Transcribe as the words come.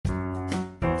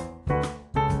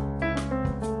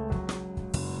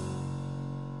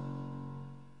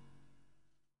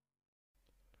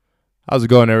How's it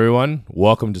going, everyone?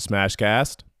 Welcome to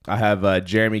Smashcast. I have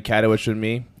Jeremy Kadowich with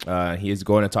me. He is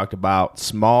going to talk about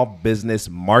small business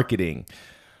marketing.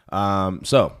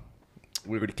 So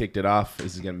we already kicked it off.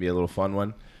 This is going to be a little fun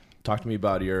one. Talk to me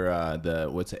about your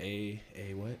what's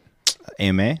what?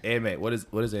 AMA. AMA. What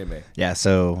is AMA? Yeah,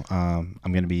 so I'm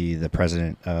going to be the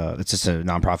president. It's just a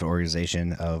nonprofit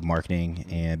organization of marketing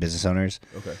and business owners.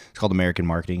 Okay. It's called American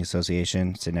Marketing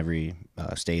Association. It's in every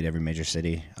state, every major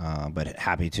city. But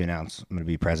happy to announce I'm going to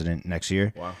be president next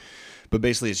year. Wow. But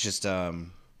basically, it's just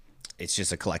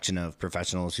a collection of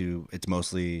professionals who it's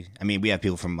mostly. I mean, we have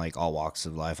people from like all walks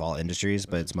of life, all industries,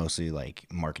 but it's mostly like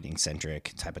marketing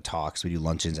centric type of talks. We do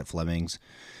luncheons at Fleming's,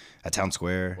 at Town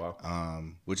Square, Wow.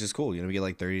 which is cool. You know, we get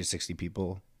like 30 to 60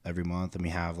 people every month, and we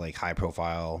have like high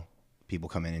profile people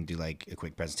come in and do like a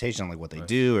quick presentation on like what they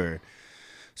do, or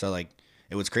so like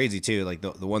it was crazy too. Like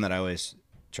the one that I always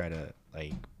try to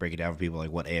like break it down for people, like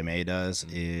what AMA does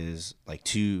is like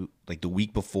the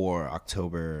week before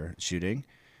October shooting,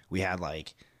 we had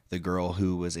like the girl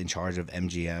who was in charge of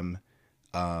MGM,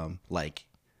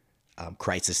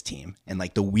 crisis team, and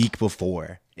like the week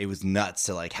before it was nuts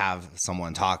to like have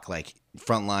someone talk like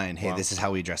frontline, hey, this is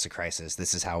how we address a crisis,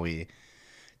 this is how we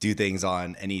do things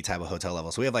on any type of hotel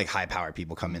level. So we have like high powered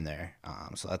people come in there,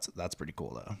 so that's pretty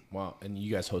cool though. Wow. And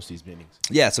you guys host these meetings?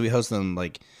 Yeah, so we host them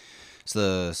like it's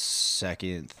the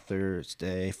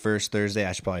first Thursday,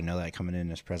 I should probably know that coming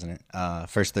in as president,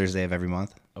 first Thursday of every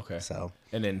month. Okay. So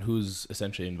And then who's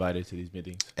essentially invited to these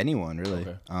meetings? anyone really.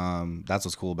 Okay. That's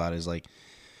what's cool about it is like,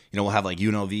 you know, we'll have like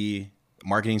UNLV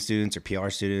marketing students or PR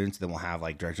students. Then we'll have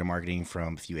like director of marketing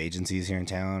from a few agencies here in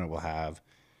town, or we'll have,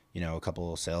 you know, a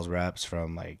couple of sales reps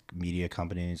from like media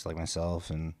companies like myself.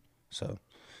 And so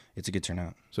it's a good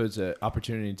turnout. So it's an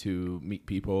opportunity to meet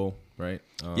people, right?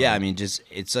 Yeah, I mean, just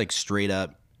it's like straight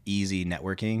up easy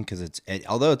networking because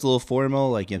although it's a little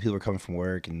formal, like, you know, people are coming from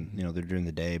work and, you know, they're during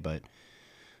the day. But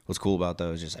what's cool about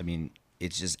those is, I mean,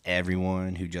 it's just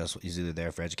everyone who just is either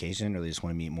there for education or they just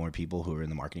want to meet more people who are in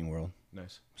the marketing world.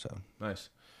 Nice. So Nice.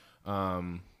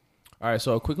 All right.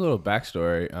 So a quick little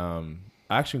backstory.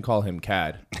 I actually call him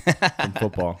Cad in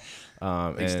football.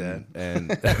 Thanks, and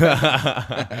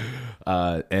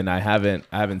and I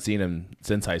haven't seen him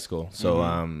since high school.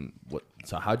 So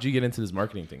so how'd you get into this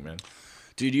marketing thing, man?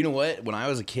 dude, you know what? When I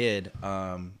was a kid,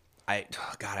 I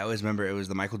always remember it was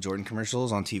the Michael Jordan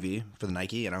commercials on TV for the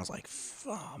Nike, and I was like,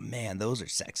 oh man, those are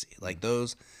sexy. Like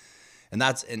those, and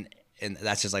that's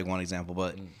just like one example.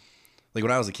 But like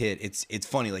when I was a kid, it's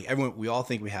funny. Like we all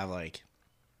think we have like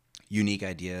unique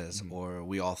ideas, or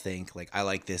we all think like I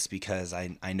like this because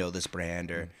I know this brand,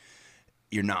 or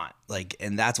you're not like,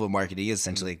 and that's what marketing is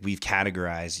essentially. Like we've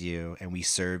categorized you and we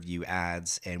serve you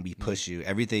ads and we push you.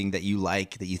 Everything that you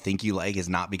like, that you think you like, is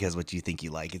not because what you think you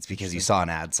like. It's because you saw an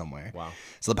ad somewhere. Wow.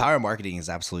 So the power of marketing is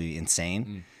absolutely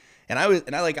insane. And I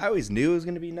always knew it was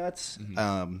going to be nuts.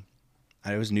 I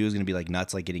always knew it was going to be like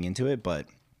nuts, like getting into it. But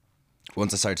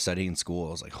once I started studying in school,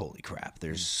 I was like, holy crap,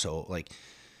 there's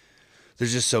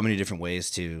just so many different ways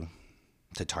to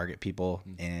target people,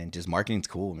 and just marketing's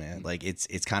cool, man. Like it's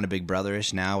kind of Big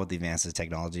Brotherish now with the advances of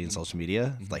technology and social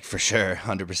media. Like for sure,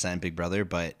 100% Big Brother.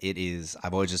 But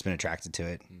I've always just been attracted to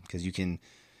it because you can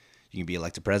be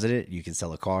elected president, you can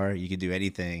sell a car, you can do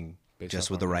anything just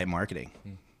with the right marketing.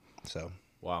 So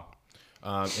Wow.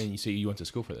 And you say you went to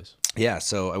school for this? yeah,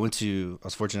 so I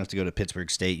was fortunate enough to go to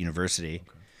Pittsburgh State University.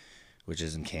 Which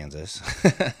is in Kansas,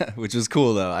 which was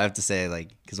cool though. I have to say, like,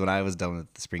 because when I was done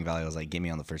with the Spring Valley, I was like, get me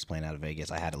on the first plane out of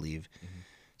Vegas. I had to leave,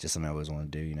 just something I always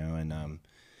wanted to do, you know. And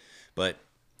but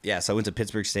yeah, so I went to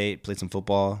Pittsburgh State, played some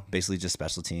football, basically just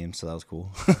special teams, so that was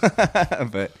cool.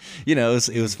 But you know,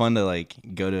 it was fun to like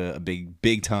go to a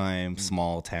big time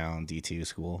small town D2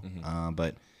 school.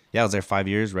 But yeah, I was there 5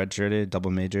 years, redshirted, double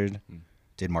majored,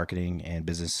 did marketing and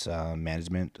business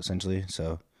management essentially.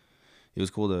 So it was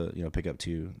cool to, you know, pick up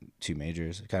two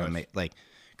majors. Kind of like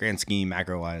grand scheme,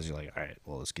 macro wise, you're like, all right,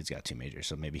 well, this kid's got two majors,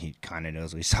 so maybe he kind of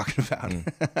knows what he's talking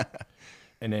about.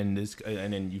 And then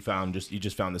you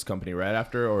just found this company right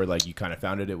after, or like you kind of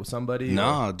founded it with somebody?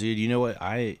 No, dude, you know what?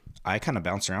 I kind of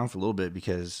bounced around for a little bit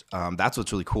because that's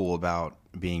what's really cool about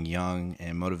being young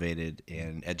and motivated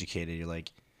and educated. You're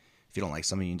like, if you don't like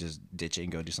something, you can just ditch it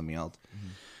and go do something else.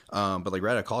 But like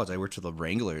right out of college, I worked for the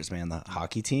Wranglers, man, the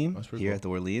hockey team here at the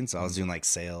Orleans. So I was doing like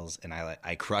sales, and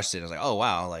I crushed it. I was like, oh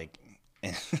wow, like,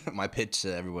 and my pitch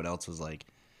to everyone else was like,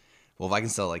 well, if I can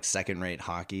sell like second-rate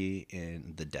hockey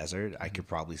in the desert, I could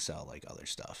probably sell like other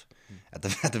stuff at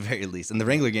the very least. And the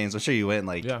Wrangler games, I'm sure you went,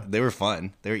 like, Yeah. they were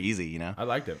fun. They were easy, you know? I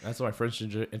liked it. That's my first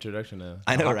introduction to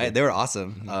I know, hockey. right? They were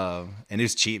awesome. And it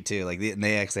was cheap too. Like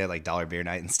they actually had like dollar beer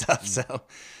night and stuff. So,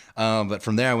 but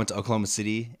from there I went to Oklahoma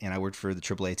City and I worked for the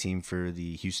AAA team for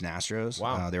the Houston Astros.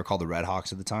 Wow. They were called the Red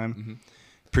Hawks at the time.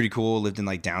 Pretty cool. Lived in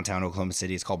like downtown Oklahoma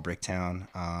City. It's called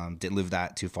Bricktown. Didn't live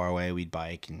that too far away. We'd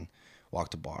bike and walk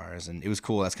to bars and it was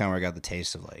cool. That's kind of where I got the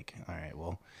taste of like, all right,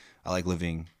 well, I like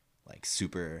living like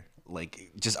super,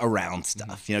 like just around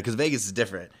stuff, you know, because Vegas is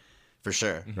different. For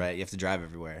sure, right? You have to drive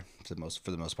everywhere for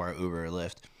the most part, Uber or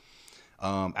Lyft.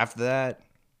 After that,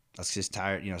 I was just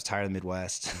tired. You know, I was tired of the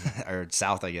Midwest or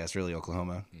South, I guess, really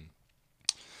Oklahoma.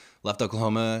 Left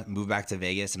Oklahoma, moved back to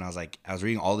Vegas, and I was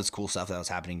reading all this cool stuff that was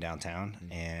happening downtown,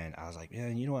 and I was like, yeah,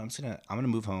 you know what? I'm gonna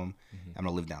move home. I'm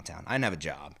gonna live downtown. I didn't have a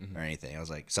job or anything. I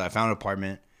was like, so I found an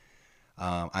apartment.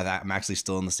 I'm actually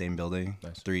still in the same building.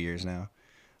 Nice. 3 years now.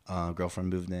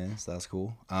 Girlfriend moved in, so that was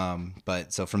cool.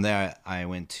 But so from there, I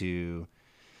went to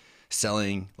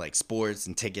selling like sports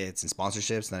and tickets and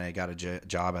sponsorships. And then I got a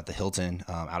job at the Hilton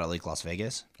out at Lake Las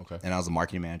Vegas. Okay. And I was the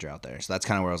marketing manager out there. So that's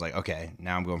kind of where I was like, okay,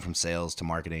 now I'm going from sales to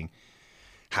marketing.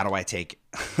 How do I take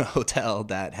a hotel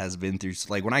that has been through,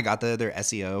 like when I got there, their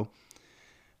SEO,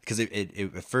 because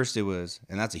at first it was,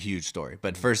 and that's a huge story,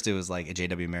 but first it was like a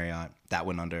JW Marriott that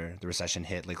went under. The recession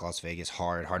hit Lake Las Vegas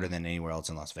harder than anywhere else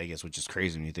in Las Vegas, which is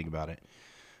crazy when you think about it.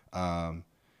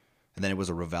 And then it was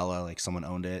a Ravella, like someone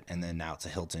owned it, and then now it's a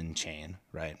Hilton chain,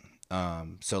 right?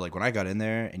 So like when I got in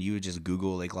there and you would just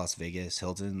Google Lake Las Vegas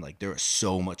Hilton, like there was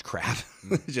so much crap.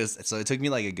 So it took me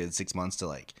like a good 6 months to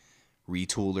like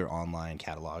retool their online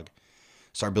catalog,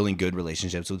 start building good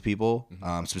relationships with people,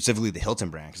 specifically the Hilton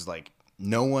brand, because like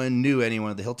no one knew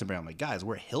anyone at the Hilton brand. I'm like, guys,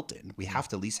 we're Hilton. We have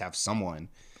to at least have someone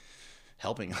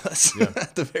helping us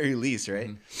at the very least,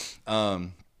 right?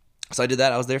 So I did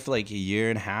that. I was there for like a year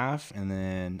and a half, and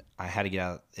then I had to get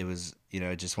out. It was,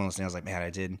 just one of those things. I was like, man, I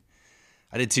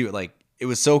did too. Like, it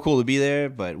was so cool to be there,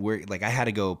 but I had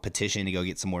to go petition to go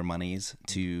get some more monies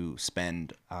to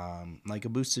spend, like a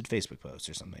boosted Facebook post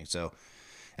or something. So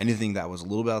anything that was a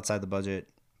little bit outside the budget,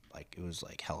 like it was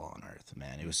like hell on earth,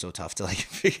 man. It was so tough to like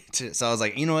figure. So I was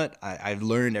like, you know what? I've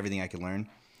learned everything I could learn.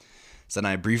 So then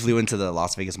I briefly went to the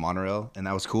Las Vegas monorail, and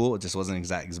that was cool. It just wasn't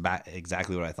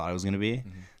exactly what I thought it was going to be.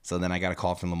 So then I got a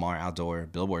call from Lamar Outdoor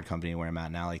Billboard Company, where I'm at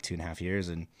now, like 2.5 years,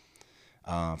 and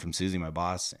from Susie, my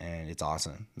boss, and it's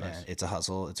awesome, man. Nice. It's a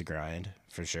hustle. It's a grind,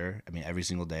 for sure. I mean, every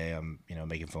single day I'm,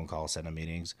 making phone calls, setting up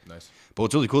meetings. Nice. But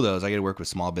what's really cool, though, is I get to work with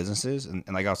small businesses, and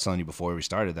like I was telling you before we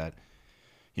started that,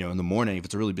 in the morning, if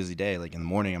it's a really busy day, like in the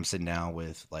morning, I'm sitting down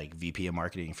with like VP of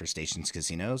marketing for Stations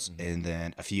Casinos. And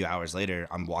then a few hours later,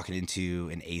 I'm walking into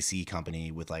an AC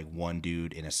company with like one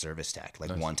dude in a service tech,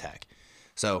 like one tech.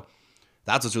 So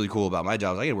that's what's really cool about my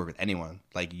job. Is I get to work with anyone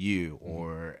like you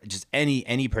or just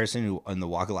any person who in the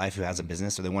walk of life who has a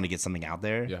business or they want to get something out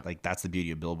there. Yeah. Like that's the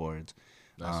beauty of billboards.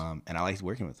 Nice. And I like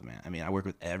working with them, man. I mean, I work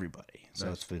with everybody, so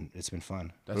nice. it's been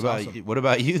fun. That's awesome. What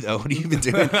about you though? What have you been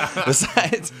doing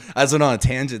besides? I just went on a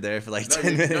tangent there for like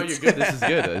 10 minutes. No, you're good. This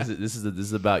is good. This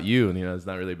is about you, and it's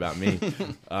not really about me.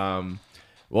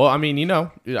 Well, I mean,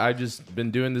 I just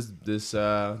been doing this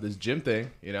gym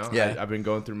thing. Yeah. I've been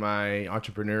going through my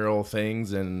entrepreneurial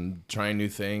things and trying new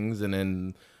things, and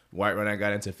then when I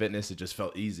got into fitness, it just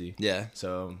felt easy. Yeah.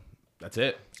 So. That's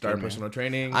it. Started personal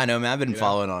training. I know, man. I've been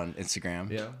following on Instagram.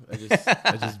 Yeah,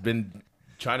 I just been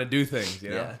trying to do things,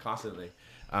 constantly.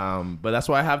 But that's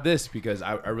why I have this because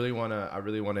I really wanna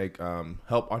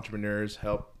help entrepreneurs,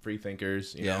 help free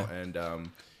thinkers, and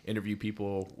interview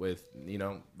people with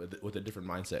with a different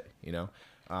mindset,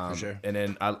 For sure. And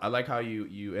then I like how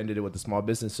you ended it with the small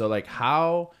business. So like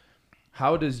how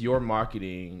does your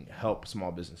marketing help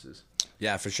small businesses?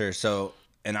 Yeah, for sure. So,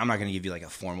 and I'm not gonna give you like a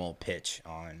formal pitch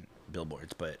on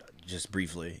billboards, but just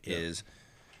briefly is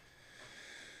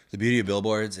the beauty of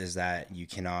billboards is that you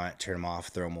cannot turn them off,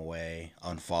 throw them away,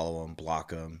 unfollow them, block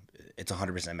them. It's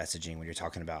 100% messaging when you're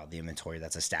talking about the inventory.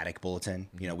 That's a static bulletin.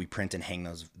 We print and hang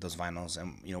those vinyls,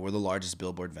 and we're the largest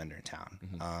billboard vendor in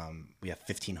town. We have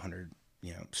 1,500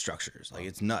 structures. Like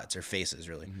it's nuts, or faces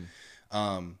really.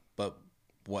 But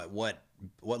what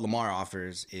Lamar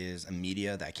offers is a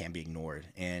media that can't be ignored,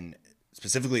 and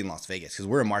specifically in Las Vegas, because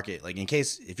we're a market, like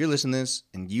if you're listening to this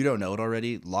and you don't know it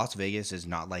already, Las Vegas is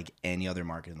not like any other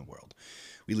market in the world.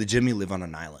 We legitimately live on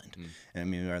an island. And I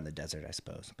mean, we are in the desert, I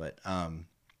suppose, but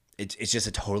it's just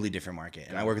a totally different market.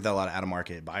 And I work with a lot of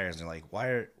out-of-market buyers, and they're like,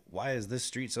 why is this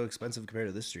street so expensive compared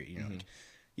to this street? Like,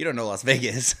 you don't know Las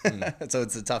Vegas. So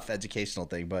it's a tough educational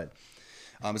thing, but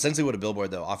Essentially, what a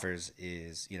billboard though offers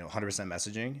is 100%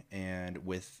 messaging, and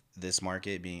with this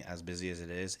market being as busy as it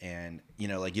is, and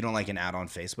like you don't like an ad on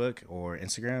Facebook or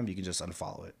Instagram, you can just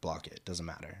unfollow it, block it, doesn't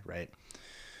matter, right?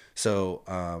 So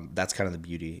that's kind of the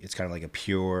beauty. It's kind of like a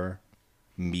pure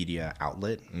media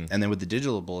outlet, and then with the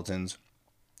digital bulletins,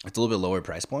 it's a little bit lower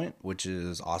price point, which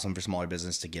is awesome for smaller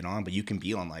business to get on, but you can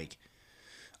be on like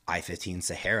I-15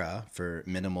 Sahara for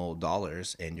minimal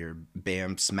dollars, and you're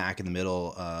bam smack in the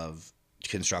middle of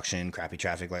construction, crappy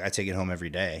traffic. Like I take it home every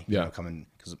day, coming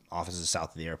because office is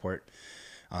south of the airport,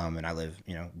 and I live,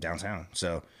 downtown.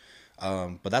 So,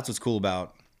 but that's what's cool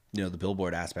about, the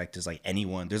billboard aspect is like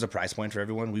anyone, there's a price point for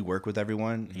everyone. We work with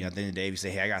everyone. At the end of the day, if you say,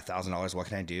 hey, I got $1,000, what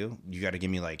can I do? You got to give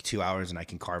me like 2 hours and I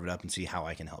can carve it up and see how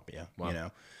I can help you,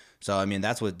 So, I mean,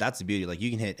 that's the beauty. Like you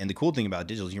can hit, and the cool thing about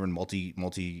digital is you run multi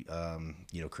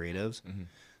creatives.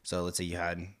 So let's say you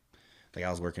had, like I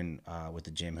was working with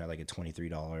the gym who had like a $23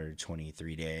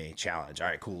 23-day challenge. All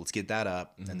right, cool. Let's get that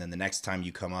up. And then the next time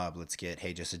you come up, let's get,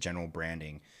 hey, just a general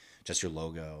branding, just your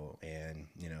logo, and,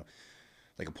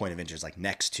 like a point of interest, like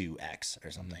next to X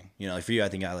or something. Like for you, I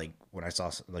think when I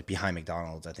saw like behind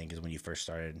McDonald's, I think is when you first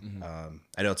started.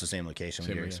 I know it's the same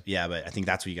location. Yeah, but I think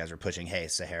that's what you guys were pushing. Hey,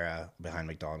 Sahara behind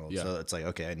McDonald's. Yeah. So it's like,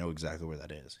 okay, I know exactly where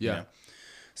that is. Yeah.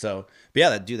 So, but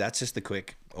yeah, that's just the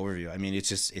quick overview. I mean,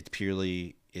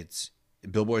 it's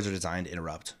billboards are designed to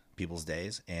interrupt people's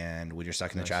days, and when you're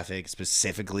stuck in the traffic,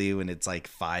 specifically when it's like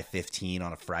 5:15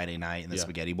 on a Friday night in the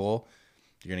spaghetti bowl,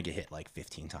 you're gonna get hit like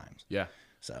 15 times. Yeah.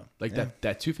 So like that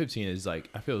 215 is like,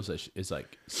 I feel is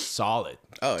like solid.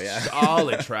 Oh yeah,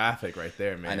 solid traffic right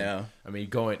there, man. I know. I mean,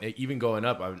 going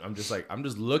up, I'm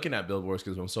just looking at billboards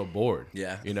because I'm so bored.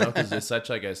 Yeah, because it's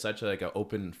such like an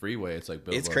open freeway. It's like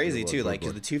it's crazy too. Like the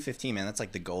 215, man, that's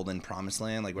like the golden promised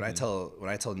land. Like when I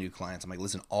tell new clients, I'm like,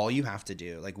 listen, all you have to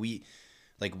do, like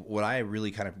what I really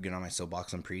kind of get on my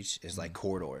soapbox and preach is like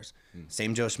corridors.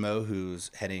 Same Joe Schmo who's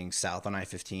heading south on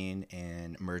I-15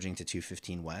 and merging to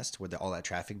 215 West, where all that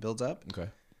traffic builds up. Okay,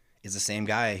 is the same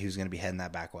guy who's going to be heading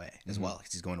that back way as well,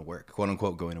 because he's going to work, quote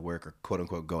unquote going to work, or quote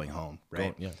unquote going home,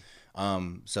 right?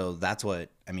 So that's what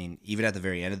I mean. Even at the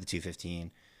very end of the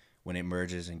 215, when it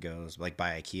merges and goes like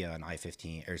by IKEA on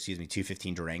I-15, or excuse me,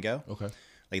 215 Durango. Okay.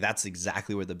 Like that's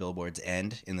exactly where the billboards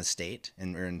end in the state,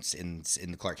 or in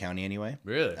the Clark County anyway.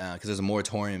 Really? Because there's a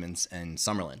moratorium in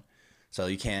Summerlin, so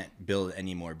you can't build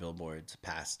any more billboards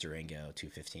past Durango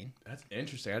 215. That's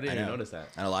interesting. I didn't even notice that.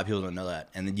 And a lot of people don't know that,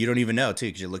 and then you don't even know too,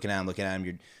 because you're looking at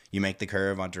them. You make the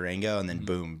curve on Durango, and then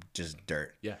boom, just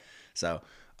dirt. Yeah. So,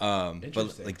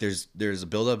 but like there's a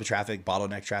buildup of traffic,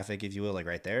 bottleneck traffic, if you will, like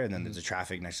right there, and then there's a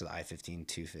traffic next to the I-15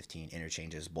 215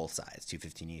 interchanges, both sides,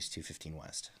 215 East, 215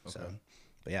 West. Okay. So.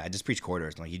 But yeah, I just preach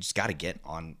corridors. Like you just got to get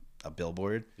on a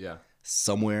billboard,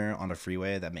 somewhere on a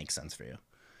freeway that makes sense for you.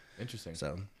 Interesting.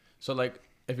 So like,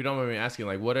 if you don't mind me asking,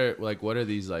 like, what are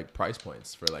these like price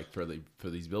points for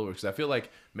these billboards? Because I feel like,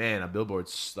 man, a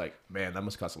billboard's like, man, that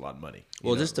must cost a lot of money.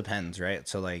 Well, it just depends, right?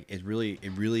 So like, it really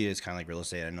is kind of like real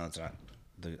estate. I know it's not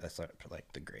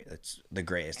the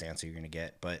greatest answer you're gonna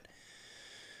get, but.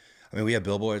 I mean, we have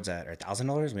billboards that are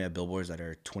 $1,000. We have billboards that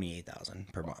are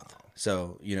 $28,000 per month.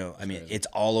 So, I mean, it's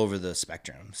all over the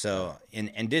spectrum. So,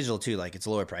 and digital too, like it's a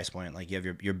lower price point. Like you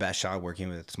have your best shot working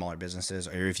with smaller businesses,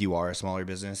 or if you are a smaller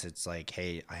business, it's like,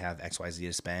 hey, I have XYZ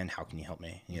to spend. How can you help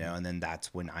me? And then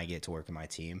that's when I get to work with my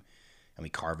team, and we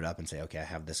carve it up and say, okay, I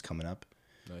have this coming up.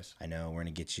 Nice. I know we're going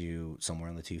to get you somewhere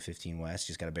in the 215 West.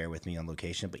 You just got to bear with me on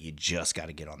location, but you just got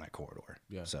to get on that corridor.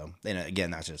 Yeah. So, and again,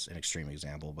 that's just an extreme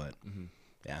example, but.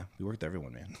 Yeah, we work with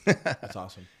everyone, man. That's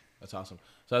awesome. So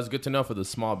that's good to know for the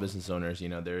small business owners.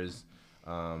 There is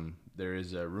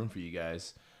a room for you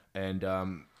guys. And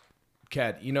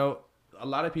Kat, a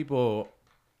lot of people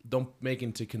don't make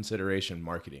into consideration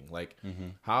marketing. Like,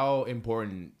 how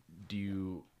important do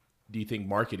you think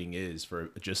marketing is for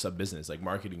just a business, like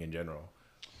marketing in general?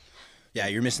 Yeah,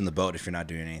 you're missing the boat if you're not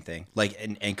doing anything. Like,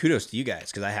 and kudos to you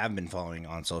guys, because I have been following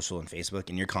on social and Facebook,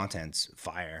 and your content's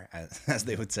fire, as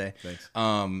they would say. Thanks.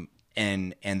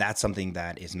 And that's something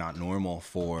that is not normal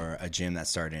for a gym that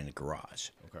started in a garage.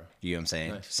 Okay. You know what I'm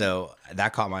saying? Nice. So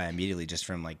that caught my eye immediately, just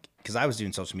from like, because I was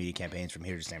doing social media campaigns from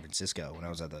here to San Francisco when I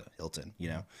was at the Hilton,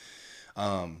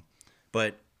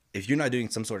 But if you're not doing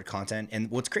some sort of content, and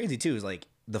what's crazy too is like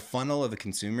the funnel of a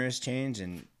consumer has changed,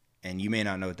 and you may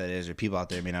not know what that is, or people out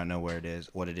there may not know what it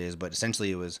is, but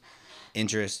essentially it was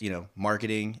interest,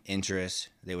 marketing, interest,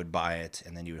 they would buy it,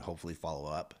 and then you would hopefully follow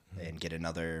up and get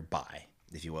another buy,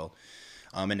 if you will.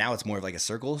 And now it's more of like a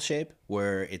circle shape,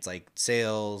 where it's like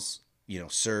sales,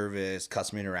 service,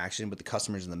 customer interaction, but the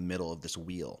customer's in the middle of this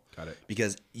wheel. Got it.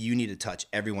 Because you need to touch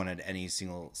everyone at any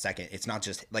single second. It's not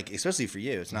just like, especially for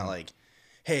you, it's not like,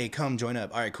 hey, come join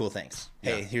up. All right, cool, thanks.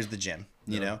 Hey, here's the gym.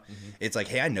 You know, it's like,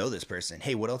 hey, I know this person.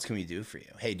 Hey, what else can we do for you?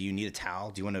 Hey, do you need a towel?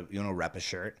 Do you want to rep a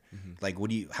shirt? Like,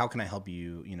 how can I help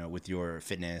you, with your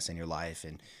fitness and your life?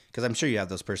 And because I'm sure you have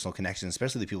those personal connections,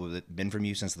 especially the people that have been from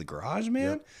you since the garage,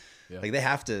 man. Yep. Like they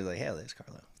have to like, hey, there's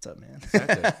Carlo. What's up, man?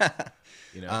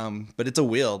 Exactly. But it's a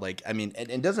wheel. Like, I mean,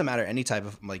 it doesn't matter any type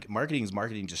of like marketing is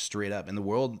marketing just straight up. And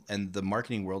the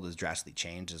marketing world has drastically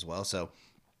changed as well. So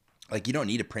like, you don't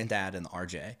need a print ad in the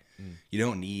RJ. You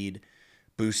don't need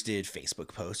boosted Facebook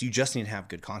posts. You just need to have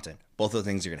good content. Both of the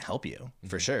things are going to help you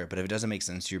for sure. But if it doesn't make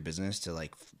sense to your business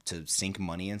to sink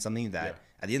money in something that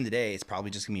at the end of the day, it's probably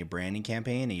just gonna be a branding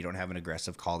campaign and you don't have an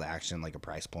aggressive call to action, like a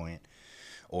price point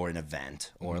or an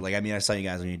event or like, I mean, I saw you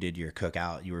guys when you did your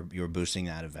cookout, you were boosting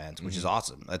that event, which is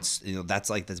awesome. That's, that's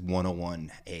like this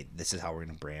 101. Hey, this is how we're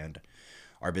going to brand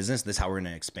our business. This is how we're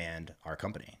going to expand our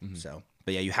company. So,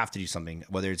 but yeah, you have to do something,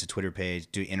 whether it's a Twitter page,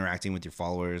 interacting with your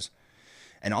followers.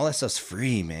 And all that stuff's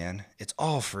free, man. It's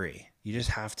all free. You just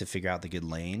have to figure out the good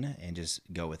lane and just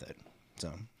go with it.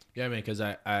 So yeah, man, because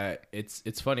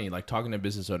it's funny, like talking to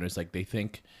business owners, like they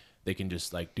think they can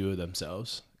just like do it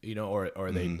themselves, or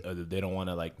they don't want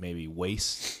to like maybe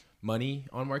waste money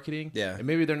on marketing. Yeah, and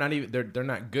maybe they're not even they're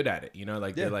not good at it.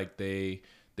 They're like they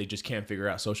just can't figure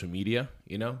out social media.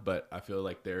 But I feel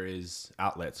like there is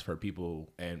outlets for people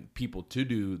to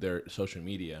do their social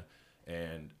media.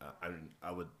 And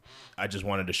I just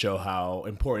wanted to show how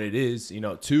important it is,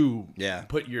 to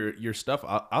put your stuff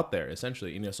out there.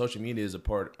 Essentially, social media is a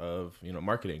part of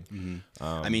marketing.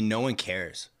 I mean, no one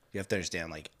cares. You have to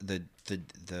understand, like the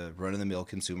run of the mill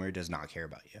consumer does not care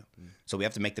about you. So we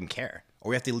have to make them care, or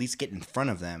we have to at least get in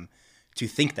front of them to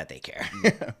think that they care,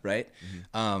 right?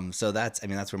 So that's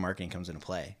where marketing comes into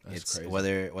play. It's crazy.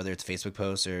 Whether it's Facebook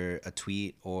posts or a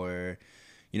tweet or.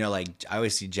 Like I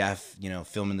always see Jeff,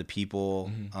 filming the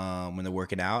people when they're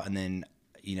working out. And then,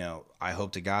 I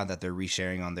hope to God that they're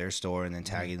resharing on their store and then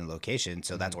tagging the location.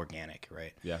 So that's organic,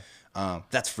 right? Yeah.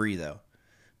 That's free though.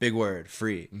 Big word,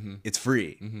 free. It's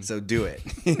free. So do it.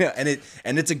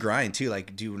 And it's a grind too.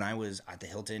 Like, dude, when I was at the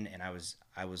Hilton and I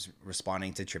was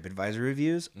responding to TripAdvisor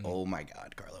reviews. Oh my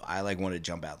God, Carlo. I like wanted to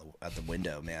jump out the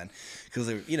window, man. Because,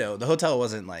 the hotel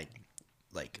wasn't like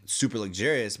super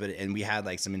luxurious, and we had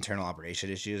like some internal operation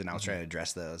issues, and I was trying to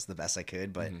address those the best I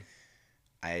could, but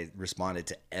I responded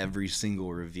to every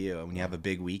single review. And when you have a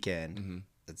big weekend,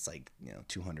 it's like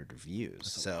 200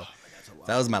 reviews. So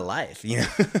that was my life,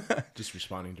 just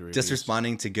responding to reviews. Just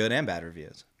responding to good and bad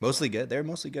reviews. Mostly good. They're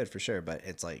mostly good for sure, but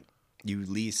it's like you at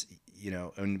least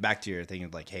and back to your thing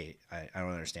of like, hey, I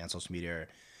don't understand social media, or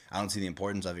I don't see the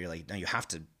importance of it. You're like, no, you have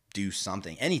to do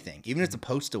something, anything, even if it's a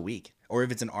post a week, or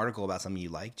if it's an article about something you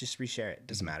like, just reshare it.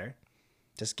 Doesn't matter.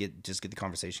 Just get the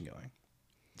conversation going.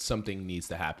 Something needs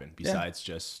to happen besides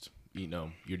just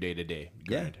your day-to-day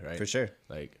grind, right? For sure.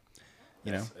 Like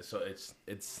so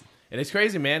it's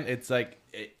crazy, man. It's like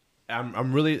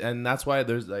I'm really, and that's why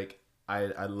there's like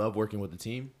I love working with the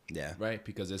team. Yeah. Right,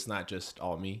 because it's not just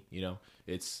all me.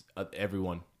 It's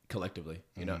everyone collectively.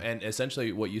 And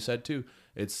essentially what you said too.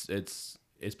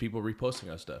 It's people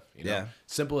reposting our stuff.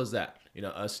 Simple as that.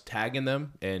 Us tagging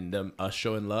them and us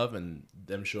showing love and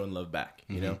them showing love back.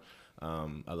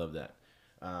 I love that.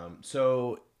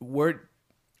 So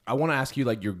I want to ask you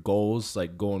like your goals,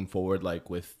 like going forward, like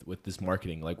with this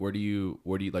marketing. Like what do you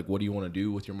want to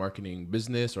do with your marketing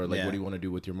business, or like what do you want to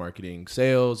do with your marketing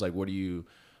sales? Like what do you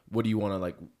want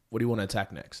to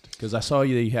attack next? Because I saw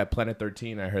you had Planet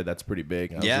 13. I heard that's pretty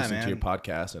big. I was listening to your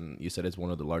podcast, and you said it's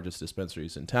one of the largest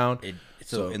dispensaries in town.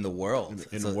 So in the world.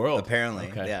 In the world. Apparently.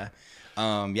 Okay. Yeah.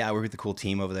 I work with a cool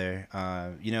team over there.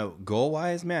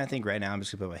 Goal-wise, man, I think right now I'm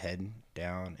just going to put my head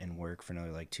down and work for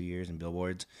another like 2 years in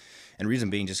billboards. And reason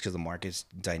being just because the market's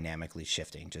dynamically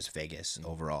shifting, just Vegas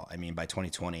overall. I mean, by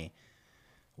 2020,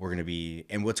 we're going to be –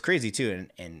 and what's crazy too,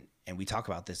 and we talk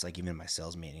about this like even in my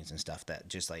sales meetings and stuff, that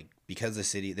just like because the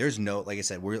city, there's no, like I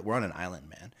said, we're on an island,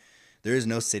 man. There is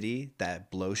no city that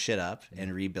blows shit up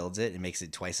and rebuilds it and makes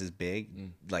it twice as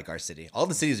big like our city. All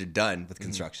the cities are done with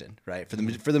construction, right? For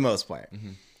the most part.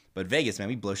 But Vegas, man,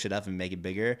 we blow shit up and make it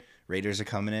bigger. Raiders are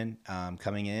coming in,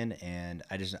 and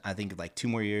I think like 2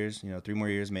 more years, 3 more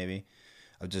years maybe,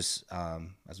 of just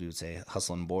as we would say,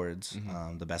 hustling boards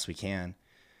the best we can.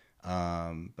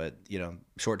 But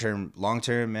short term, long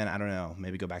term, man, I don't know.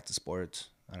 Maybe go back to sports.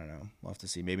 I don't know. We'll have to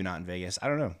see. Maybe not in Vegas. I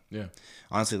don't know. Yeah.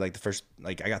 Honestly, like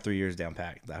I got 3 years down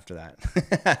packed after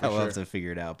that. I'll have to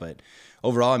figure it out. But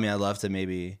overall, I mean, I'd love to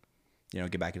maybe,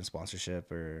 get back in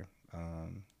sponsorship or,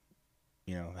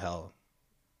 hell,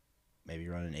 maybe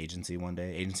run an agency one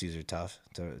day. Agencies are tough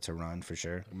to run for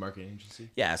sure. A marketing agency.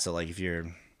 Yeah, so like if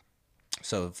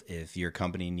your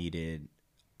company needed,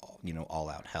 all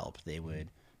out help, they would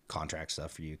contract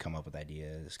stuff for you, come up with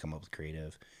ideas, come up with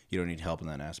creative. You don't need help in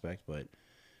that aspect, but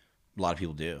a lot of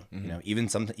people do.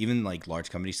 Even like large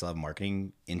companies still have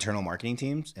internal marketing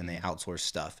teams, and they outsource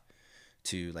stuff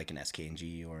to like an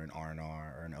SK&G or an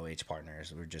R&R or an OH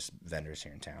Partners, or just vendors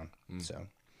here in town. So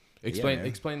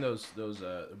explain those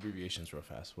abbreviations real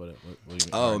fast. What do you mean?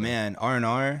 Oh man,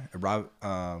 R&R.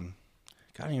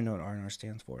 I don't even know what R&R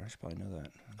stands for. I should probably know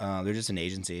that. They're just an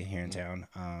agency here in town.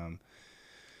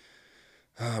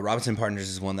 Robinson Partners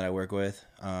is one that I work with.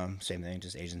 Same thing,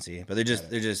 just agency. But they're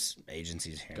just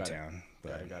agencies here in town.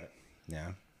 But, Got it.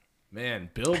 Yeah. Man,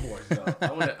 billboards though.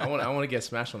 I want to get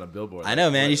smashed on a billboard. I know,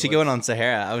 man. You should go in on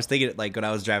Sahara. I was thinking, like, when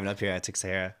I was driving up here, I took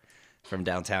Sahara from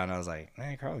downtown. I was like,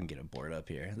 man, Carl can get a board up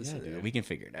here. We can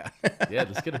figure it out. Yeah,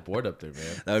 let's get a board up there,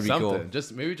 man. That would be cool.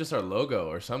 Maybe our logo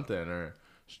or something, or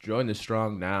join the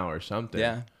strong now or something.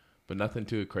 Yeah. But nothing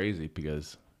too crazy,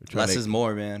 because less is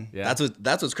more, man. Yeah.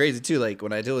 That's what's crazy too. Like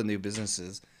when I deal with new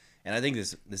businesses, and I think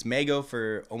this may go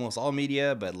for almost all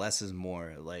media, but less is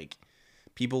more. Like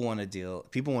people want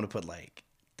to put like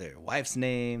their wife's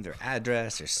name, their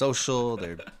address, their social,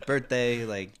 their birthday,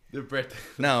 like their birthday.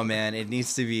 No, man, it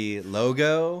needs to be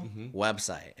logo,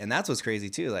 website, and that's what's crazy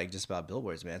too. Like just about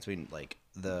billboards, man. It's been like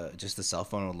the cell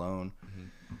phone alone,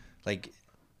 like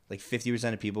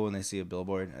 50% of people when they see a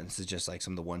billboard, and this is just like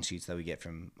some of the one sheets that we get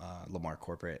from Lamar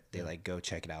Corporate, they like go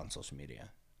check it out on social media.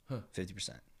 50%.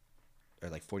 Or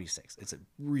like 46. It's a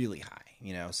really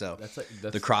high, so that's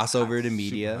the crossover to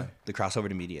media,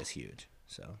 is huge.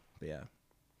 So, but yeah.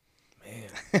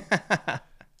 Man.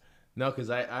 No, because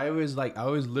I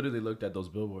always literally looked at those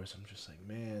billboards. I'm just like,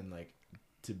 man, like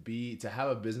to have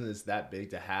a business that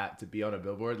big, to be on a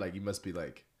billboard, like it must be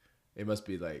like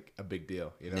a big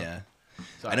deal, Yeah.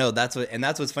 So I know that's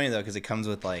what's funny though, because it comes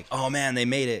with like, oh man, they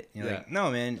made it. You're like,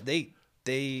 no man,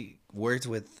 they worked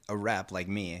with a rep like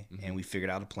me, and we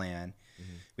figured out a plan.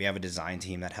 We have a design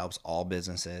team that helps all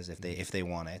businesses if they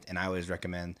want it, and I always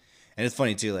recommend. And it's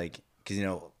funny too, like because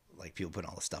like people put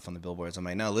all the stuff on the billboards. I'm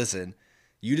like, no, listen,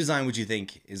 you design what you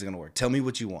think is gonna work. Tell me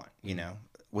what you want,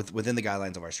 within the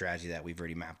guidelines of our strategy that we've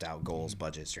already mapped out, goals,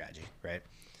 budget, strategy, right?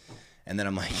 And then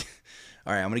I'm like,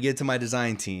 all right, I'm gonna get to my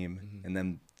design team, and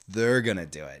then they're gonna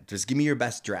do it. Just give me your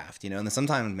best draft, And then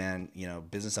sometimes, man,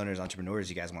 business owners, entrepreneurs,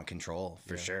 you guys want control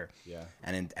for sure. Yeah.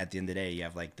 And at the end of the day, you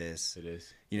have like this. It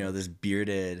is. This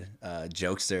bearded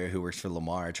jokester who works for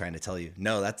Lamar trying to tell you,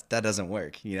 no, that doesn't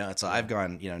work. So I've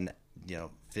gone,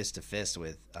 fist to fist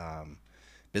with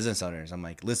business owners. I'm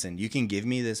like, listen, you can give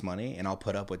me this money and I'll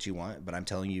put up what you want, but I'm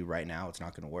telling you right now, it's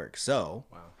not gonna work. So.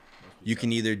 Wow. You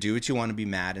can either do what you want to be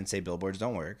mad and say billboards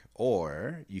don't work,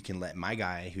 or you can let my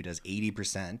guy who does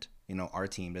 80%, our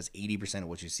team does 80% of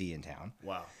what you see in town.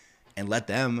 Wow. And let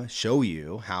them show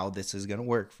you how this is going to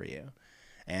work for you.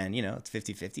 And, it's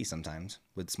 50-50 sometimes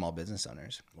with small business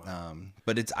owners. Wow.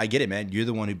 But I get it, man. You're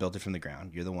the one who built it from the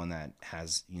ground. You're the one that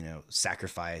has,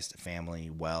 sacrificed family,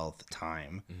 wealth,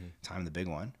 time, time, the big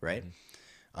one, right?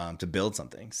 To build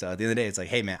something. So at the end of the day, it's like,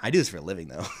 hey man, I do this for a living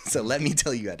though. So let me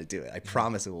tell you how to do it. I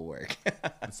promise it will work.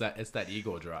 It's that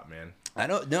ego drop, man. I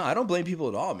don't blame people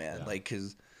at all, man. Yeah. Like,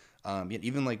 cause,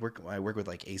 even like I work with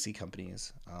like AC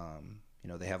companies,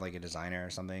 they have like a designer or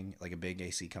something, like a big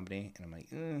AC company. And I'm like,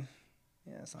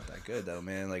 yeah, it's not that good though,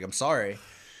 man. Like, I'm sorry,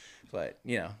 but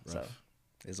so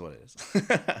it is what it is.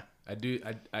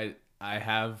 I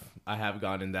have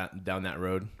gone down that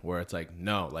road where it's like,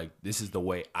 no, like this is the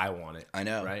way I want it. I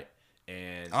know, right?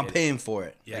 And I'm paying for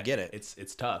it. Yeah, I get it.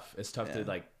 It's tough. It's tough to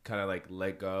like kind of like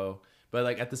let go, but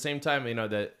like at the same time,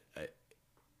 that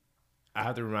I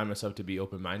have to remind myself to be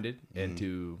open minded and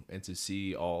to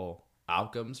see all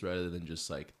outcomes rather than just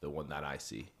like the one that I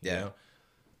see. Yeah,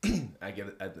 I get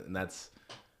it, and that's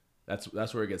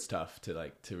where it gets tough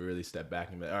to really step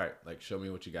back and be like, all right, like show me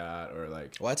what you got, or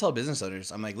like. Well, I tell business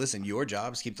owners, I'm like, listen, your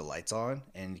job is keep the lights on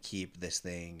and keep this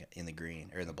thing in the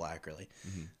green or in the black, really.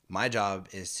 My job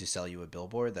is to sell you a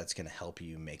billboard that's going to help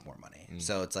you make more money.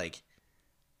 So it's like,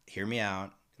 hear me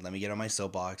out. Let me get on my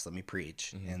soapbox. Let me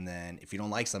preach. And then if you don't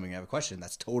like something, you have a question,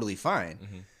 that's totally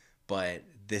fine. But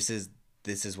this is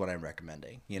what I'm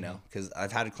recommending, because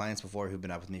I've had clients before who've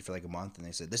been up with me for like a month and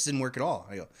they said, this didn't work at all.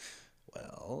 I go,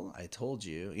 well, I told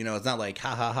you, it's not like,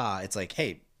 ha, ha, ha. It's like,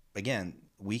 hey, again,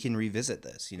 we can revisit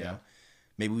this, Yeah.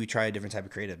 Maybe we try a different type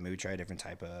of creative. Maybe we try a different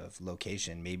type of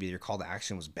location. Maybe your call to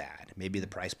action was bad. Maybe the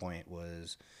price point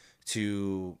was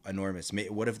too enormous.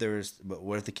 What if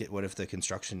the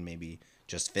construction maybe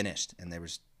just finished and there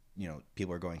was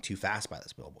people are going too fast by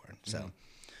this billboard. So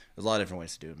there's a lot of different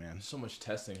ways to do it, man. So much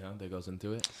testing, huh? That goes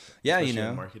into it. Yeah, Especially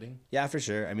in marketing. Yeah, for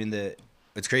sure. I mean,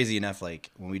 it's crazy enough.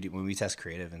 Like when we test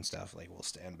creative and stuff, like we'll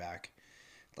stand back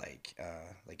like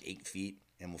 8 feet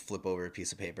and we'll flip over a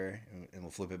piece of paper and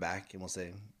we'll flip it back and we'll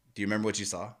say, "Do you remember what you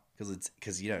saw?"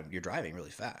 Because you're driving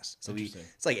really fast. So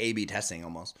it's like A/B testing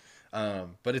almost.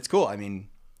 But it's cool. I mean,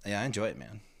 yeah, I enjoy it,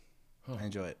 man. Huh. I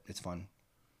enjoy it. It's fun.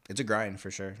 It's a grind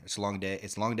for sure. It's a long day.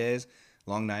 It's long days,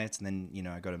 long nights, and then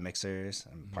I go to mixers.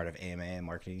 I'm part of AMA and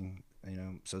Marketing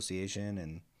Association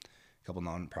and a couple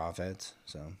nonprofits.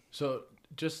 So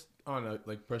just on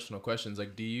personal questions,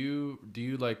 like do you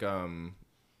like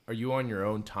are you on your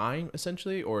own time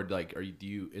essentially, or like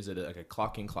is it like a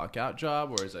clock in clock out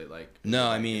job, or is it like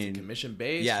no? Is it commission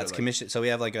based? Yeah, it's commission. So we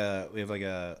have like a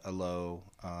low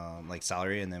like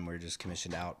salary, and then we're just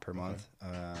commissioned out per month.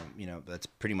 That's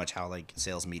pretty much how like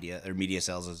sales media or media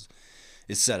sales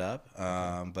is set up.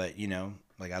 But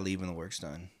like I leave when the work's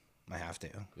done. I have to.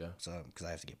 Yeah. So because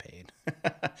I have to get paid,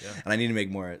 and I need to make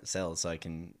more sales so I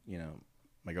can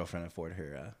my girlfriend afford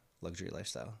her luxury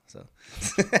lifestyle. So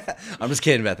I'm just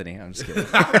kidding, Bethany. I'm just kidding.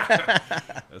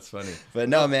 That's funny. But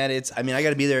no, man, I got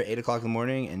to be there at 8:00 in the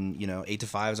morning, and 8 to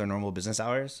 5 is our normal business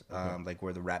hours. Like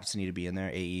where the reps need to be in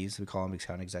there, AEs, we call them,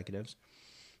 account executives.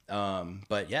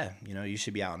 But yeah, you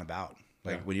should be out and about.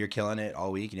 Like when you're killing it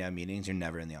all week and you have meetings, you're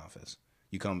never in the office.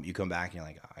 You come back and you're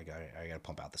like, I gotta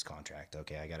pump out this contract.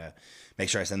 Okay, I gotta make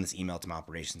sure I send this email to my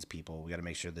operations people. We gotta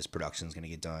make sure this production's gonna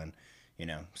get done.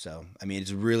 So I mean,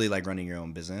 it's really like running your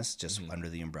own business, just under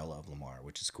the umbrella of Lamar,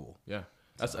 which is cool. Yeah,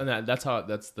 that's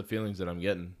the feelings that I'm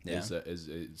getting. Yeah. Is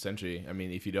essentially, I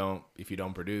mean, if you don't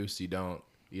produce, you don't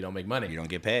make money. You don't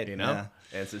get paid. Yeah.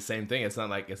 And it's the same thing. It's not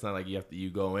like you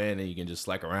go in and you can just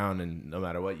slack around and no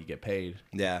matter what you get paid.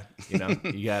 Yeah. You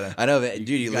gotta. I know, dude.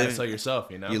 You gotta sell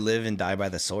yourself. You live and die by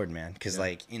the sword, man. Because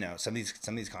some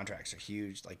of these contracts are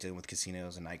huge, like dealing with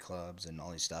casinos and nightclubs and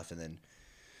all these stuff, and then.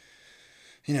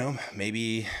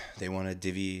 Maybe they want to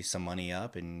divvy some money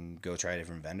up and go try a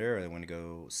different vendor, or they want to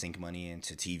go sink money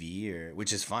into TV,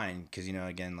 which is fine because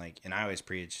again, and I always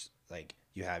preach like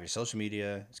you have your social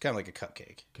media. It's kind of like a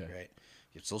cupcake, right?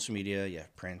 You have social media, you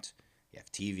have print, you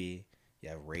have TV, you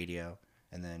have radio,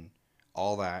 and then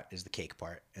all that is the cake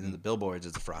part, and then the billboards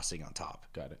is the frosting on top.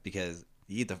 Got it. Because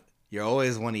you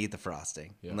always want to eat the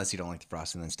frosting, unless you don't like the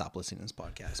frosting, then stop listening to this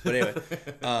podcast. But anyway,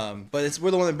 but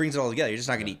we're the one that brings it all together. You're just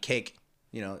not gonna eat cake.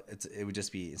 It would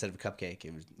just be, instead of a cupcake,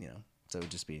 it was, so it would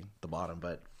just be the bottom.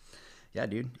 But yeah,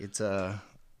 dude, it's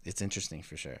interesting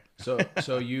for sure. So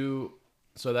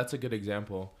that's a good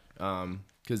example.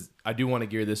 Cause I do want to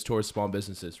gear this towards small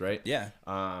businesses, right? Yeah.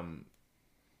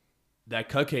 That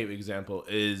cupcake example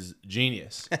is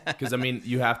genius. Cause I mean,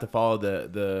 you have to follow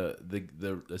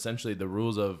the essentially the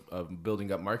rules of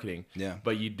building up marketing. Yeah.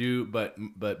 But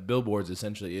but billboards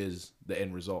essentially is the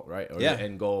end result, right? Or the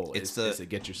end goal is to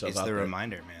get yourself out there. It's the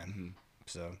reminder, man. Mm-hmm.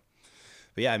 So,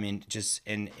 but yeah, I mean, just,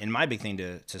 and my big thing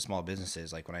to small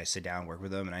businesses, like when I sit down and work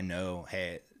with them and I know,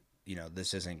 hey,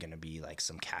 this isn't going to be like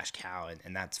some cash cow,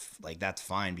 and that's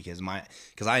fine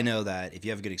because I know that if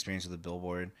you have a good experience with a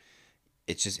billboard,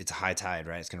 it's a high tide,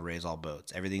 right? It's going to raise all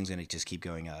boats. Everything's going to just keep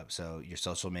going up. So your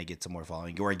social may get some more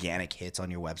following. Your organic hits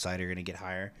on your website are going to get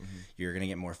higher. Mm-hmm. You're going to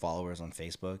get more followers on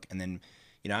Facebook. And then,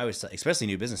 I always tell, especially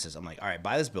new businesses, I'm like, all right,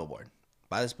 buy this billboard.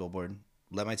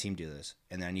 Let my team do this.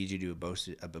 And then I need you to do a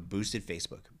boosted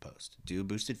Facebook post. Do a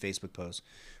boosted Facebook post,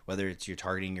 whether it's you're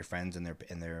targeting your friends and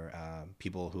their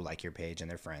people who like your page and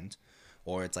their friends,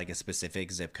 or it's like a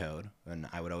specific zip code. And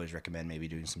I would always recommend maybe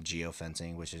doing some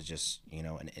geofencing, which is just,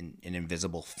 an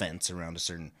invisible fence around a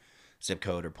certain zip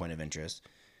code or point of interest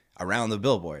around the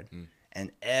billboard.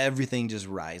 And everything just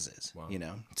rises, wow.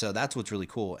 So that's what's really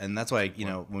cool. And that's why,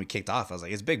 when we kicked off, I was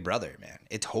like, it's Big Brother, man.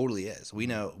 It totally is. We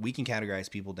know we can categorize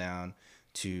people down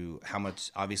to how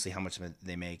much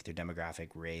they make, their demographic,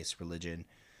 race, religion,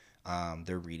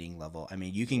 their reading level. I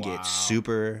mean, you can get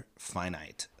super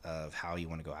finite of how you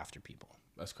want to go after people.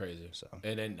 That's crazy. So,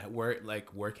 and then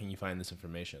where can you find this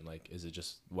information? Like, is it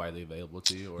just widely available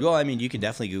to you? Or? Well, I mean, you can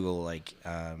definitely Google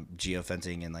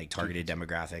geofencing and targeted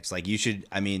demographics. Like you should,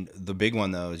 I mean, the big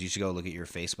one though is you should go look at your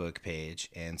Facebook page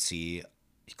and see,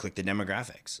 click the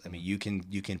demographics. I mean, you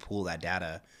can pull that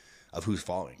data of who's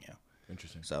following you.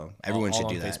 Interesting. So everyone should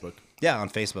do that. Facebook. Yeah, on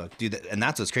Facebook. Dude, and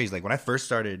that's what's crazy. Like when I first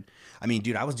started, I mean,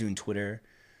 dude, I was doing Twitter.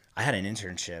 I had an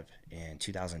internship in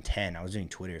 2010. I was doing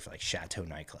Twitter for Chateau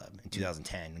nightclub in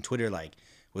 2010. And Twitter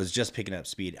was just picking up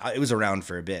speed. It was around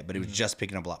for a bit, but it was just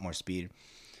picking up a lot more speed.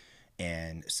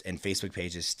 And Facebook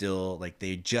pages still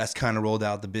they just kind of rolled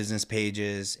out the business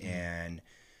pages, and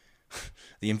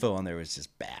the info on there was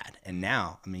just bad. And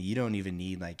now, I mean, you don't even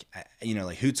need like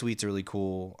Hootsuite's really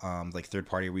cool, like third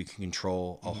party where you can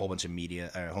control a whole bunch of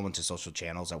media or a whole bunch of social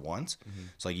channels at once.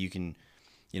 So like you can,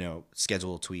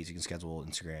 schedule tweets, you can schedule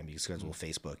Instagram, you can schedule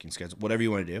Facebook, you can schedule whatever you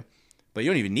want to do. But you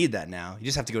don't even need that now. You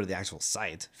just have to go to the actual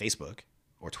site, Facebook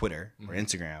or Twitter or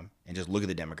Instagram, and just look at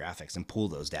the demographics and pull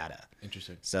those data.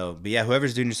 Interesting. So, but yeah,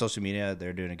 whoever's doing your social media,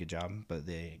 they're doing a good job. But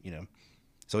they,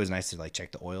 it's always nice to like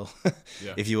check the oil,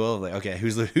 if you will. Like, okay,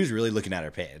 who's really looking at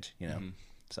our page?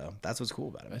 So that's what's cool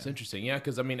about it. That's interesting. Yeah,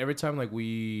 because I mean, every time like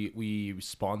we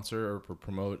sponsor or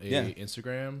promote a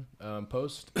Instagram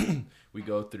post, we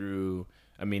go through.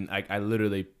 I mean, I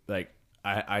literally like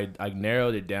I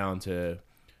narrowed it down to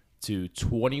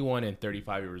 21 and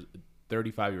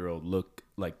 35-year-old look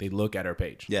like they look at our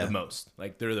page the most.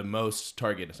 Like they're the most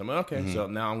targeted. So I'm like, okay, so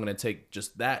now I'm gonna take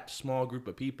just that small group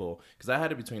of people because I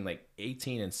had it between like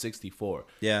 18 and 64.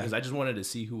 Yeah, because I just wanted to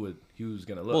see who was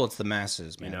gonna look. Well, it's the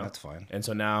masses, man. That's fine. And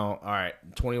so now, all right,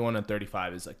 21 and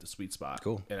 35 is like the sweet spot.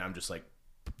 Cool. And I'm just like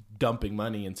dumping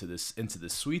money into this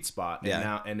sweet spot.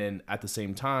 And then at the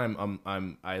same time,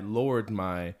 I lowered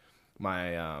my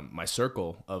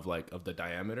circle of the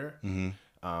diameter. And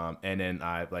then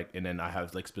I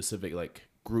have like specific like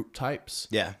group types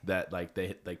that like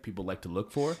they like people like to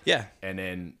look for.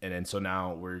 And then so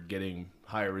now we're getting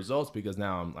higher results because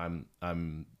now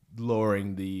I'm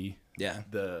lowering the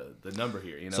number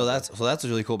here, So that's what's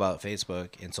really cool about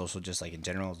Facebook and social, just like in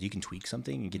general. You can tweak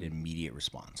something and get an immediate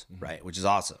response, right? Which is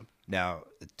awesome. Now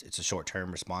it's a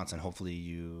short-term response, and hopefully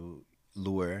you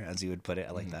lure, as you would put it.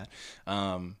 I like that.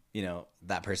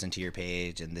 That person to your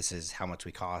page, and this is how much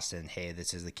we cost, and hey,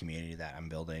 this is the community that I'm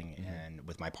building and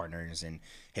with my partners, and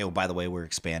hey, well, by the way, we're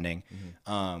expanding.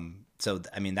 So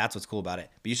I mean, that's what's cool about it.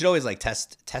 But you should always like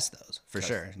test those for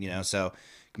sure. So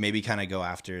maybe kind of go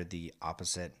after the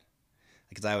opposite.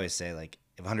 Because I always say, like,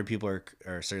 if 100 people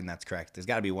are certain that's correct, there's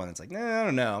got to be one that's like, nah, I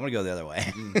don't know, I'm gonna go the other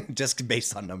way, just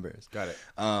based on numbers. Got it.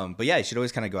 But yeah, you should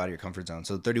always kind of go out of your comfort zone.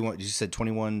 So 31, you said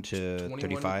 21 to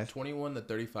 35. 21 to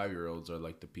 35-year-olds are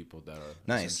like the people that are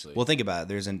nice. Well, think about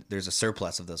it. There's a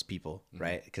surplus of those people,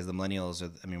 right? Because the millennials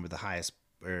we're the highest.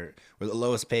 We're the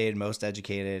lowest paid, most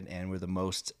educated, and we're the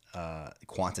most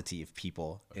quantity of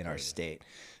people in our state.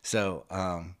 So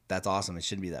that's awesome. It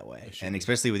should be that way. And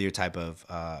especially with your type of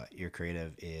your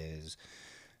creative is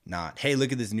not, hey,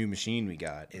 look at this new machine we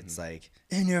got. It's like,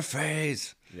 in your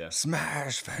face,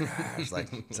 smash, finish. Like,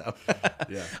 so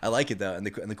I like it though. And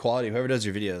the quality, whoever does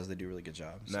your videos, they do a really good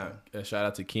job. So. Now, shout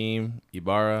out to Keem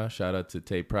Ibarra, shout out to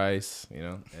Tate Price,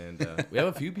 and we have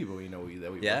a few people that we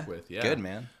work with. Yeah, good,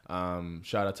 man.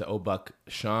 Shout out to Obuck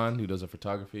Sean, who does the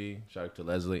photography. Shout out to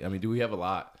Leslie. I mean, we have a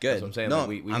lot? Good. That's what I'm saying. No,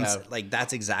 we have like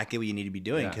that's exactly what you need to be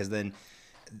doing, because then,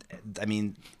 I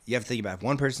mean, you have to think about it. If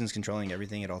one person's controlling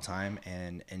everything at all time,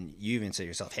 and you even say to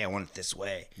yourself, hey, I want it this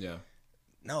way. Yeah.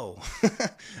 No,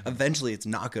 eventually it's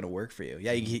not going to work for you.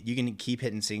 Yeah, you can keep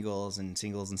hitting singles and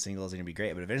singles and singles, and it'll be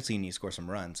great. But eventually you need to score some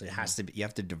runs. So it has to be, you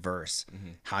have to diverse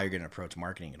how you're going to approach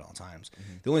marketing at all times.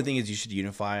 The only thing is you should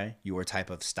unify your type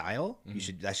of style.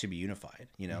 That should be unified.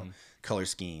 Color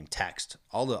scheme, text,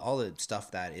 all the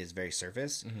stuff that is very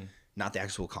surface, not the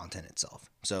actual content itself.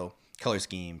 So color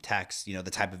scheme, text, the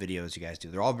type of videos you guys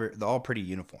do, they're all pretty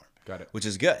uniform. Got it. Which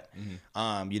is good.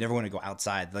 You never want to go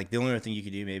outside. Like the only other thing you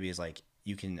could do maybe is like,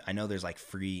 I know there's like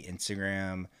free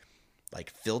Instagram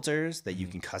like filters that you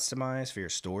can customize for your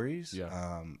stories.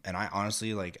 Yeah. And I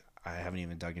honestly, like, I haven't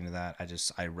even dug into that. I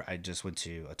just went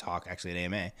to a talk actually at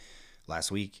AMA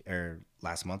last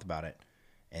month about it.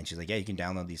 And she's like, yeah, you can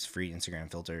download these free Instagram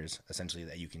filters essentially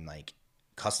that you can like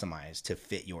customize to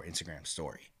fit your Instagram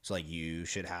story. So like you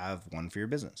should have one for your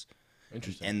business.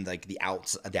 Interesting. And like the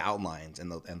outlines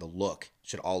and the look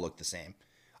should all look the same.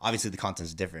 Obviously the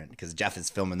content's different because Jeff is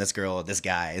filming this girl or this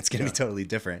guy. It's going to be totally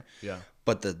different. Yeah.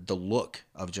 But the look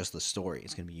of just the story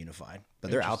is going to be unified. But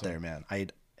they're out there, man.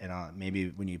 Maybe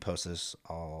when you post this,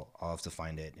 I'll have to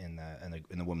find it in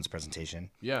the woman's presentation.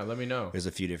 Yeah, let me know. There's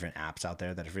a few different apps out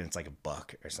there that it's like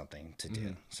 $1 or something to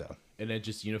do. So. And it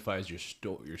just unifies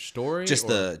your story. Just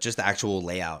the actual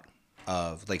layout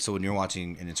of like, so when you're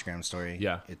watching an Instagram story,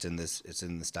 it's in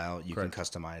the style. You can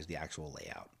customize the actual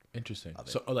layout. Interesting.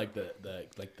 So like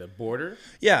the border?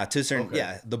 Yeah, to a certain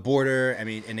the border. I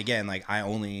mean, and again, like I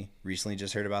only recently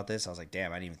just heard about this. I was like,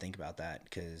 damn, I didn't even think about that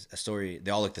because a story,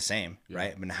 they all look the same,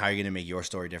 right? But how are you going to make your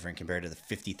story different compared to the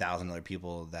 50,000 other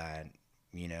people that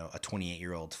a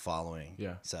 28-year-old following?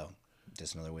 Yeah. So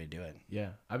just another way to do it.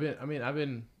 Yeah, I've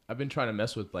been I've been trying to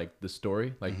mess with like the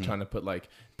story, like trying to put like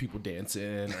people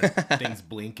dancing or things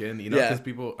blinking, you know, because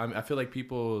people, I feel like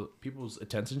people's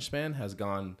attention span has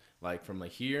gone like from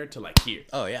like here to like here.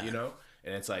 Oh yeah, you know,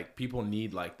 and it's like people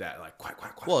need like that, like quack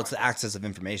quack quack. Well, quack, it's the access of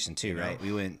information too, right?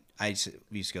 know? We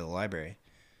used to go to the library.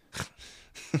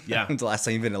 Yeah. The last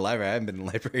time you've been to the library, I haven't been in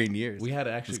the library in years. We had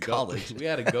to actually go. College. We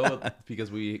had to go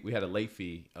because we had a late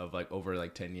fee of like over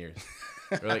like 10 years.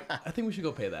 We're like, I think we should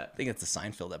go pay that. I think it's the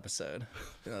Seinfeld episode.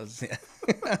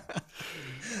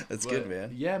 That's good,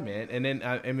 man. Yeah, man. And then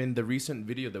I mean, the recent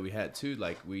video that we had too,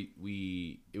 like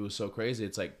it was so crazy.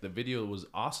 It's like the video was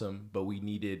awesome, but we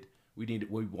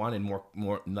wanted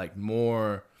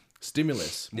more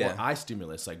stimulus, more eye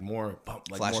stimulus, like more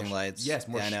like flashing more, lights. Yes,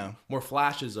 more. Yeah, I know. More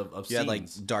flashes of You scenes. had like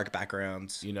dark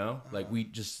backgrounds. You know, like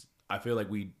I feel like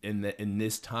in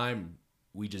this time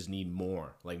we just need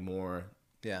more, like more.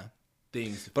 Yeah.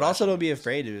 Things, but also don't be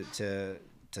afraid to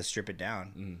strip it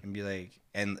down and be like,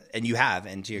 and you have,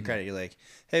 and to your credit, you're like,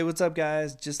 hey, what's up,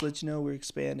 guys? Just let you know we're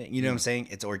expanding. You know what I'm saying?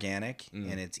 It's organic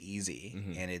and it's easy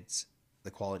and the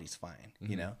quality's fine.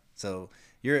 You know, so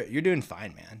you're doing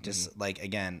fine, man. Just like,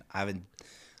 again, I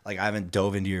haven't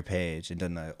dove into your page and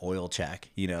done an oil check,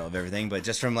 you know, of everything, but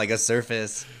just from like a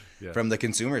surface, from the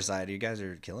consumer side, you guys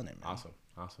are killing it, man. Awesome.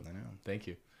 I know. Thank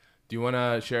you. Do you want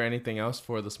to share anything else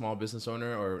for the small business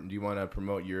owner, or do you want to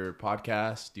promote your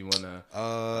podcast? Do you want to?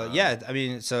 Yeah, I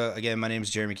mean, so again, my name is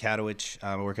Jeremy Katowich.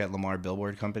 I work at Lamar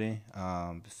Billboard Company.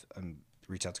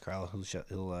 Reach out to Kyle.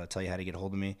 He'll tell you how to get a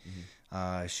hold of me.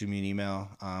 Shoot me an email.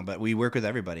 But we work with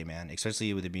everybody, man,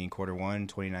 especially with it being Q1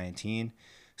 2019.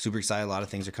 Super excited. A lot of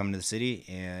things are coming to the city,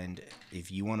 and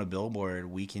if you want a billboard,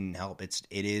 we can help. It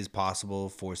is possible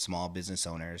for small business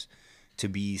owners to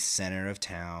be center of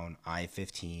town,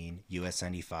 I-15, US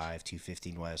 95,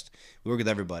 215 West. We work with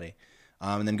everybody.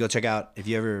 And then go check out, if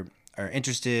you ever are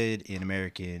interested in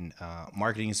American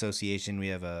Marketing Association, we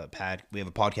have a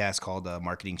podcast called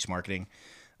Marketing Schmarketing.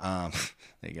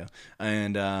 There you go.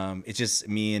 And it's just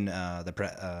me and the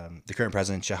current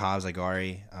president, Shahab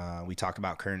Zagari. We talk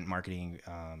about current marketing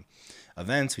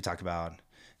events. We talk about,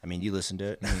 I mean, you listened to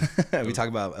it. We talk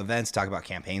about events, talk about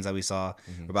campaigns that we saw.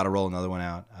 We're about to roll another one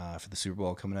out for the Super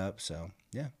Bowl coming up. So,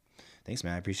 yeah. Thanks,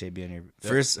 man. I appreciate being here.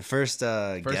 First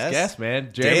guest,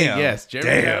 man. Jeremy, yes.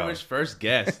 Jeremy Katowich, first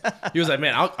guest. He was like,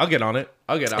 man, I'll get on it.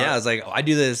 I'll get on it. Yeah, I was like, I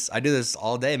do this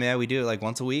all day, man. We do it like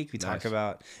once a week. We talk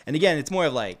about, and again, it's more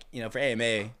of like, you know, for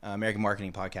AMA, American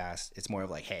Marketing Podcast, it's more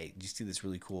of like, hey, did you see this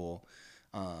really cool,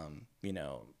 you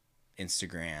know,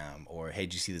 Instagram, or hey,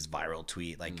 did you see this viral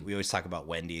tweet? Like we always talk about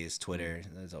Wendy's Twitter.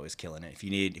 That's always killing it. If you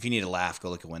need a laugh,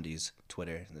 go look at Wendy's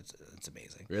Twitter. It's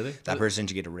amazing. Really? That person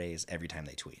should get a raise every time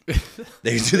they tweet.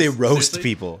 They roast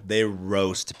people. They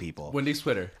roast people. Wendy's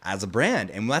Twitter as a brand,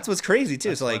 and that's what's crazy too.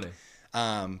 That's so funny.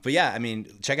 Like, but yeah, I mean,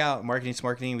 check out Marketing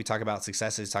Smarketing. We talk about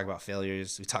successes, talk about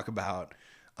failures. We talk about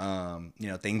you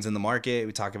know, things in the market.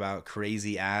 We talk about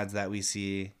crazy ads that we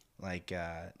see. Like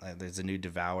there's a new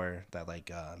Devour that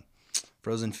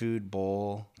frozen food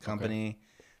bowl company. Okay.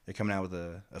 They're coming out with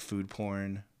a food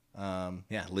porn,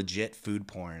 legit food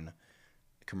porn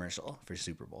commercial for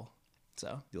Super Bowl.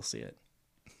 So you'll see it.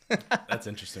 That's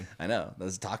interesting. I know.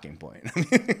 That's a talking point.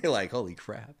 You're like, holy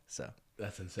crap. So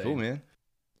that's insane. Cool, man.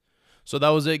 So that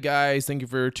was it, guys. Thank you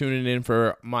for tuning in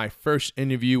for my first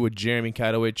interview with Jeremy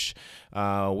Katowich,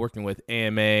 working with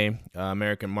AMA,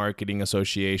 American Marketing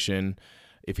Association.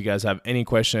 If you guys have any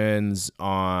questions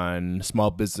on small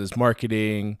business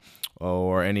marketing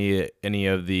or any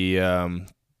of the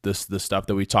stuff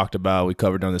that we talked about, we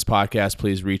covered on this podcast,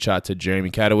 please reach out to Jeremy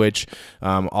Katowich.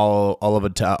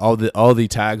 All the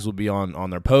tags will be on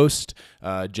their post.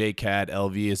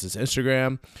 JCATLV is his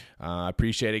Instagram. I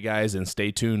appreciate it, guys, and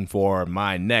stay tuned for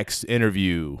my next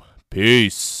interview.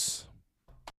 Peace.